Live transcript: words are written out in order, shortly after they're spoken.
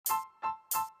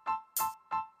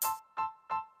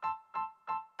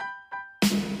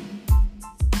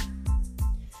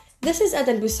This is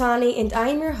Eden Busani, and I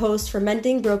am your host for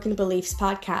Mending Broken Beliefs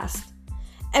podcast.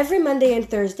 Every Monday and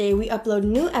Thursday, we upload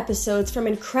new episodes from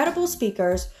incredible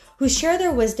speakers who share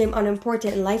their wisdom on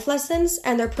important life lessons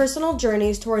and their personal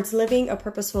journeys towards living a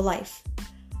purposeful life.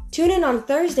 Tune in on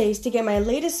Thursdays to get my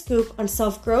latest scoop on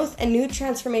self-growth and new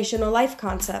transformational life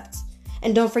concepts.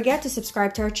 And don't forget to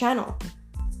subscribe to our channel.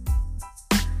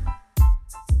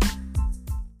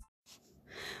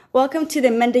 Welcome to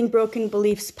the Mending Broken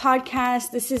Beliefs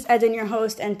podcast. This is Eden, your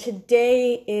host, and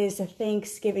today is a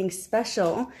Thanksgiving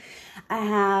special. I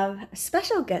have a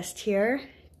special guest here,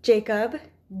 Jacob,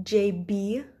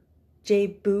 JB, J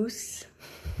Boos.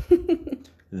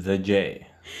 The J.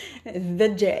 The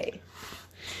J.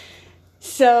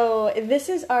 So this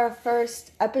is our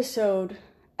first episode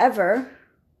ever.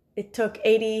 It took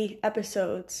 80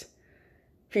 episodes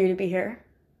for you to be here.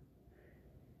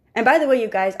 And by the way, you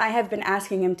guys, I have been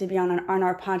asking him to be on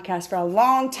our podcast for a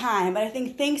long time, but I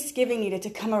think Thanksgiving needed to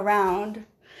come around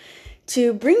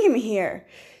to bring him here.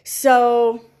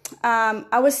 So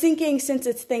I was thinking, since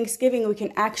it's Thanksgiving, we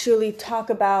can actually talk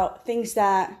about things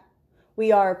that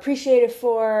we are appreciated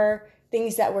for,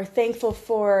 things that we're thankful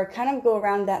for, kind of go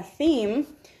around that theme.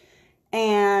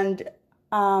 And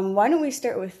why don't we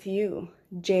start with you,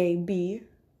 JB?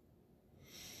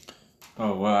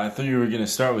 Oh, well, I thought you were going to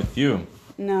start with you.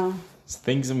 No. It's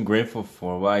things I'm grateful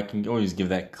for. Well, I can always give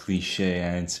that cliche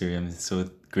answer. I'm so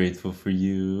grateful for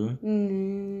you.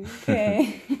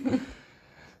 Okay.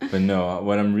 But no,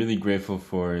 what I'm really grateful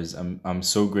for is I'm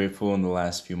so grateful in the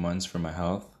last few months for my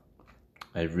health.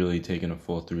 I've really taken a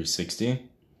full 360.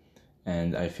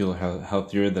 And I feel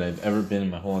healthier than I've ever been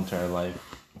in my whole entire life.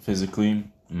 Physically,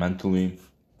 mentally,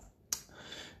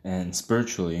 and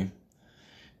spiritually.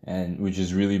 And which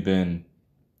has really been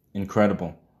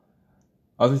incredible.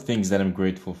 Other things that I'm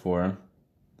grateful for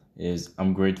is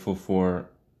I'm grateful for,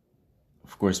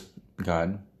 of course,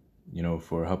 God,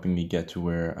 for helping me get to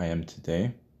where I am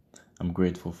today. I'm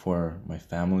grateful for my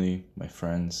family, my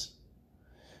friends.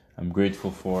 I'm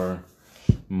grateful for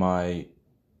my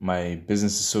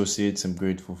business associates. I'm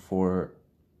grateful for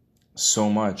so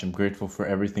much. I'm grateful for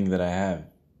everything that I have.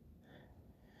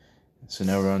 So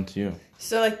now we're on to you.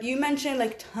 So you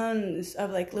mentioned tons of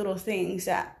little things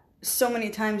that so many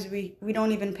times we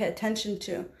don't even pay attention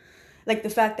to. Like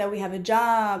the fact that we have a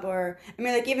job, or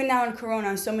even now in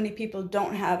Corona, so many people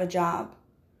don't have a job.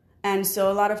 And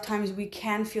so a lot of times we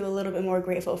can feel a little bit more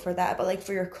grateful for that. But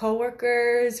for your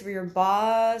coworkers, for your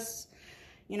boss,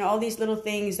 all these little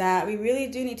things that we really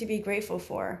do need to be grateful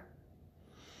for.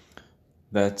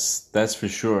 That's for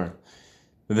sure.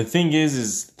 But the thing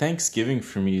is Thanksgiving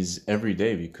for me is every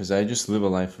day because I just live a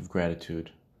life of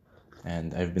gratitude.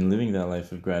 And I've been living that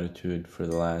life of gratitude for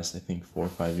the last, I think, 4 or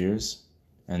 5 years.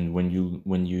 And when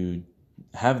you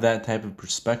have that type of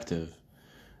perspective,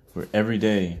 where every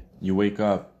day you wake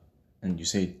up and you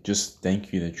say, just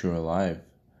thank you that you're alive.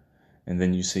 And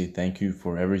then you say thank you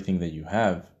for everything that you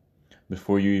have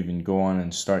before you even go on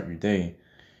and start your day.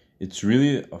 It's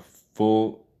really a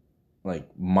full,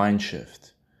 mind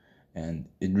shift. And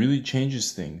it really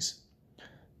changes things.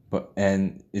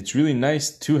 And it's really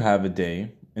nice to have a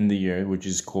day in the year, which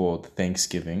is called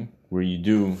Thanksgiving, where you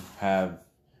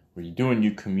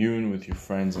commune with your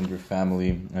friends and your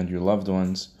family and your loved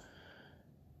ones,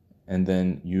 and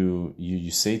then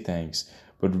you say thanks.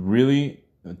 But really,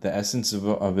 the essence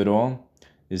of it all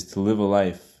is to live a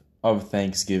life of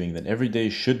Thanksgiving, that every day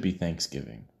should be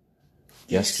Thanksgiving.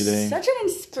 Yesterday, such an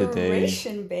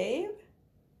inspiration, today. Babe.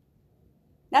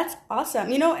 That's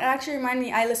awesome. It actually reminded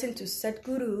me, I listened to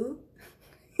Sadhguru.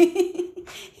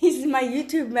 He's my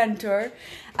YouTube mentor.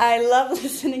 I love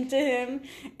listening to him.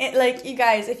 You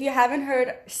guys, if you haven't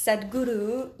heard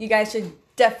Sadhguru, you guys should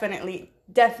definitely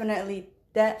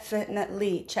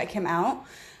check him out.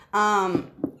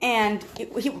 And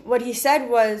what he said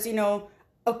was,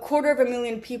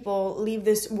 250,000 people leave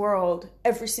this world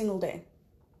every single day.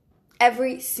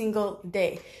 Every single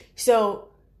day. So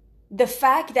the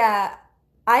fact that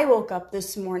I woke up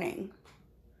this morning,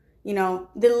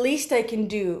 the least I can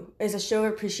do as a show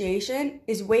of appreciation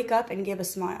is wake up and give a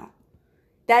smile.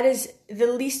 That is the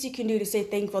least you can do to say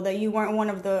thankful that you weren't one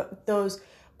of those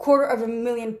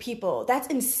 250,000 people. That's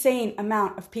insane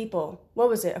amount of people. What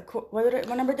was it?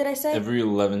 What number did I say? Every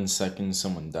 11 seconds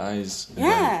someone dies. And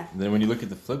yeah. Then when you look at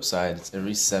the flip side, it's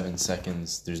every 7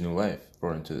 seconds there's new life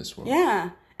brought into this world. Yeah.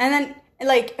 And then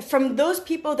from those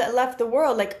people that left the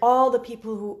world, all the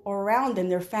people who are around them,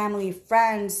 their family,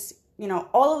 friends,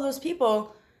 all of those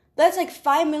people, that's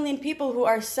 5 million people who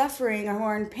are suffering or who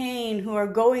are in pain, who are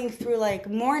going through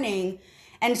mourning.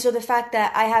 And so the fact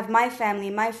that I have my family,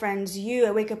 my friends, you,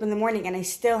 I wake up in the morning and I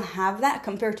still have that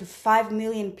compared to 5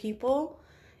 million people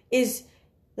is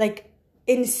like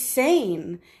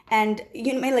insane. And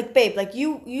you know, like, babe, like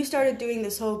you started doing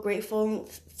this whole grateful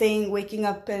thing, waking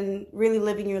up and really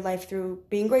living your life through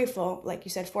being grateful, like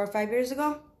you said, 4 or 5 years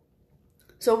ago.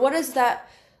 So what does that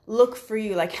look for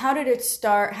you? Like, how did it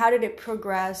start? How did it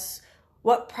progress?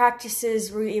 What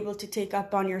practices were you able to take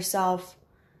up on yourself?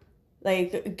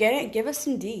 Like, give us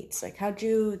some deets. Like, how'd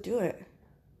you do it?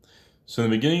 So in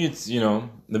the beginning, it's, you know,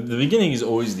 the beginning is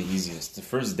always the easiest. The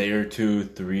first day or 2,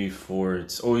 3, 4,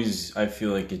 it's always, I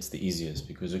feel like it's the easiest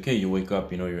because, okay, you wake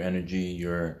up, you know, your energy,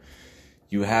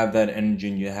 you have that energy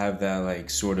and you have that, like,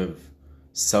 sort of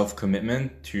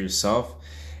self-commitment to yourself.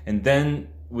 And then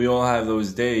we all have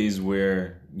those days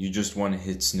where you just want to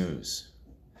hit snooze.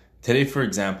 Today, for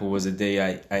example, was a day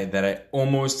that I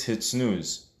almost hit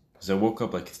snooze because I woke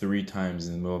up like 3 times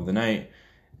in the middle of the night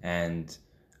and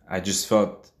I just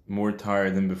felt more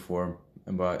tired than before.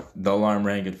 But the alarm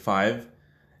rang at 5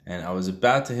 and I was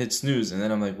about to hit snooze and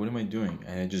then I'm like, what am I doing?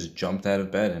 And I just jumped out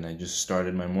of bed and I just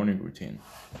started my morning routine.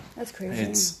 That's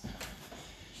crazy.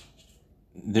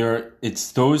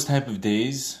 It's those type of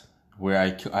days where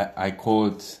I call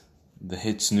it the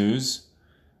hit snooze,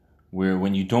 where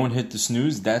when you don't hit the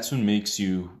snooze, that's what makes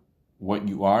you what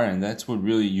you are, and that's what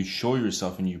really you show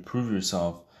yourself and you prove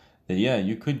yourself that, yeah,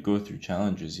 you could go through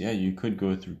challenges, yeah, you could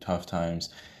go through tough times,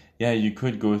 yeah, you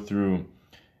could go through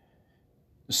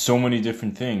so many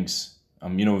different things,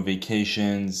 you know,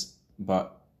 vacations,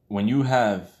 but when you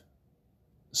have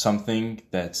something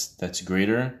that's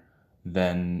greater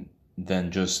than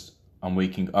just I'm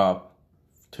waking up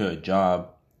to a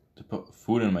job to put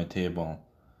food on my table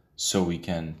so we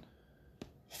can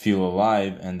feel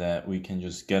alive and that we can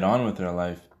just get on with our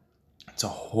life, it's a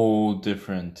whole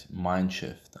different mind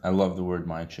shift. I love the word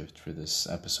mind shift for this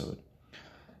episode.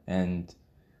 And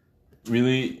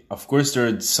really, of course, there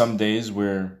are some days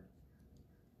where,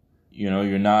 you know,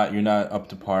 you're not up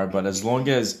to par, but as long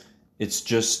as it's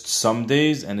just some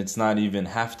days and it's not even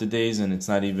half the days and it's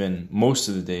not even most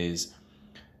of the days,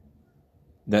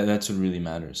 that's what really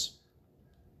matters.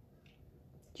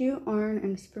 You are an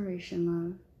inspiration,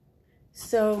 love.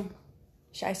 So,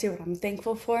 should I say what I'm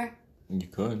thankful for? You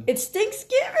could. It's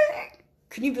Thanksgiving!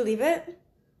 Can you believe it?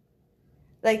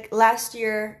 Like, last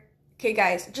year, okay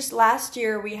guys, just last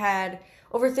year we had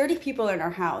over 30 people in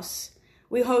our house.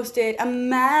 We hosted a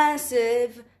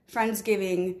massive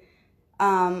Friendsgiving.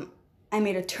 I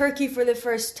made a turkey for the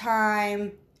first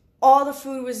time. All the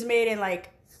food was made in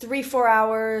like 3-4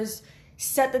 hours.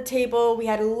 Set the table. We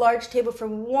had a large table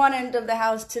from one end of the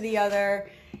house to the other.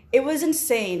 It was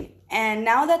insane. And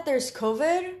now that there's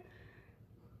COVID,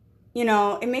 you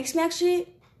know, it makes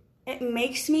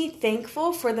me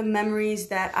thankful for the memories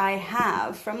that I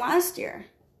have from last year.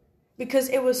 Because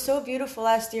it was so beautiful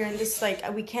last year, and this, like,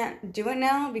 we can't do it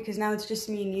now because now it's just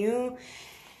me and you,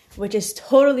 which is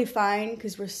totally fine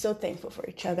because we're so thankful for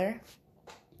each other.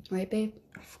 Right, babe?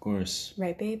 Of course.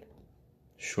 Right, babe?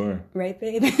 Sure. Right,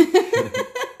 babe?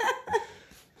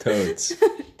 Toads.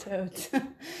 Toads.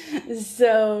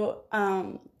 So,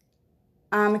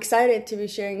 I'm excited to be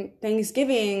sharing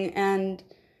Thanksgiving and,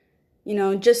 you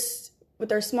know, just with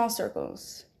our small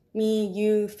circles. Me,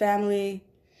 you, family,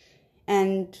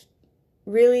 and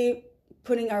really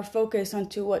putting our focus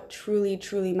onto what truly,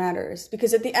 truly matters.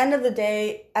 Because at the end of the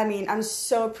day, I mean, I'm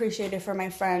so appreciative for my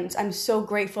friends. I'm so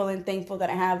grateful and thankful that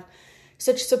I have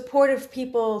such supportive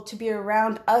people to be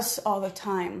around us all the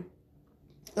time.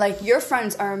 Like, your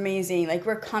friends are amazing. Like,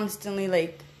 we're constantly,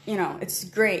 like, you know, it's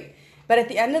great. But at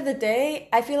the end of the day,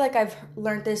 I feel like I've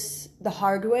learned this the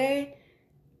hard way,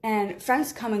 and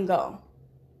friends come and go.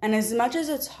 And as much as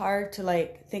it's hard to,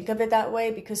 like, think of it that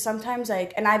way, because sometimes,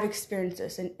 like, and I've experienced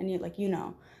this, and you, like, you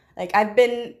know, like, I've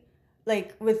been,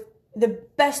 like, with the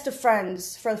best of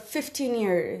friends for 15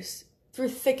 years, through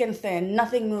thick and thin,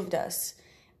 nothing moved us.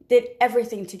 Did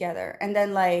everything together, and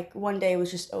then, like, one day it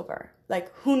was just over.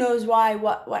 Like, who knows why,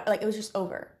 what, like, it was just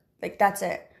over. Like, that's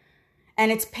it.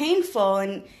 And it's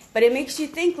painful, but it makes you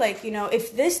think, like, you know,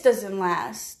 if this doesn't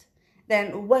last,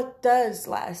 then what does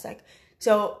last? Like,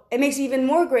 so it makes me even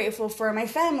more grateful for my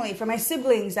family, for my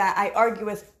siblings that I argue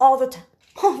with all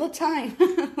the time,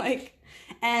 like,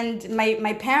 and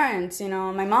my parents, you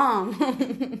know, my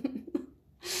mom.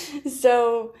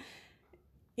 So,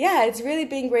 yeah, it's really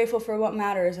being grateful for what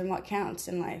matters and what counts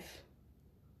in life.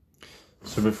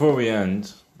 So before we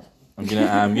end, I'm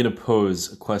gonna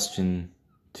pose a question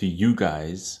to you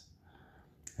guys,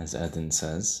 as Eden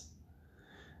says,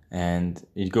 and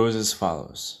it goes as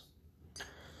follows.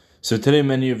 So today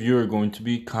many of you are going to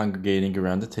be congregating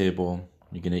around the table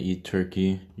You're going to eat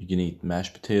turkey. You're going to eat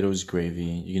mashed potatoes, gravy.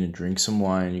 You're going to drink some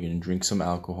wine. You're going to drink some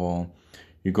alcohol.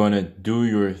 You're going to do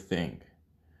your thing.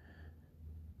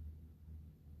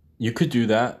 You could do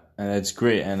that, and that's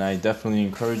great. And I definitely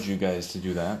encourage you guys to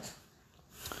do that.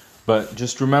 But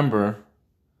just remember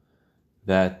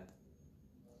that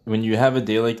when you have a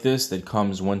day like this that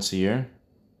comes once a year,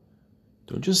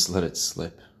 don't just let it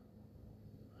slip.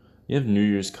 You have New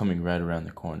Year's coming right around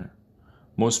the corner.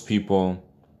 Most people,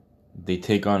 they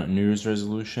take on a New Year's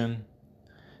resolution,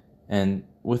 and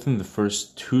within the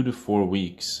first 2 to 4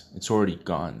 weeks, it's already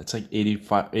gone. It's like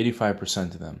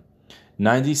 85% of them.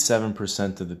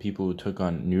 97% of the people who took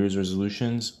on New Year's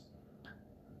resolutions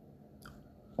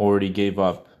already gave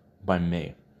up by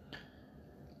May.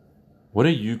 What are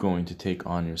you going to take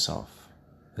on yourself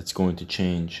that's going to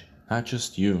change not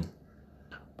just you,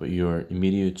 but your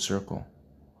immediate circle,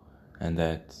 and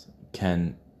that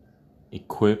can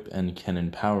equip and can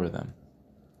empower them?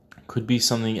 It could be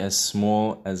something as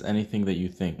small as anything that you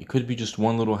think. It could be just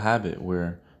one little habit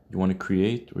where you want to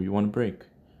create or you want to break.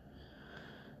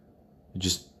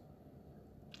 Just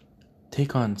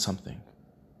take on something,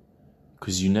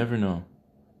 because you never know.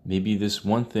 Maybe this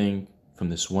one thing from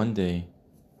this one day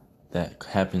that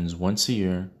happens once a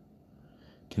year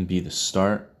can be the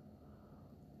start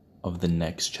of the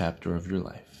next chapter of your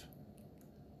life.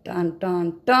 Dun,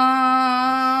 dun,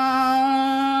 dun.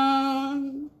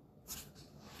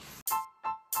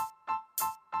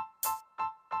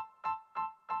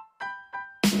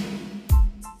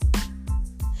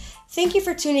 Thank you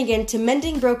for tuning in to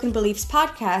Mending Broken Beliefs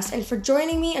podcast and for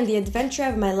joining me on the adventure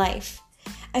of my life.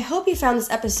 I hope you found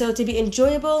this episode to be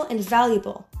enjoyable and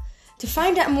valuable. To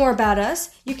find out more about us,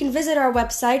 you can visit our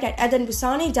website at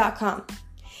edenbusani.com.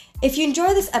 If you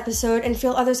enjoy this episode and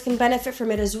feel others can benefit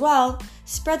from it as well,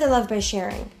 spread the love by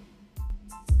sharing.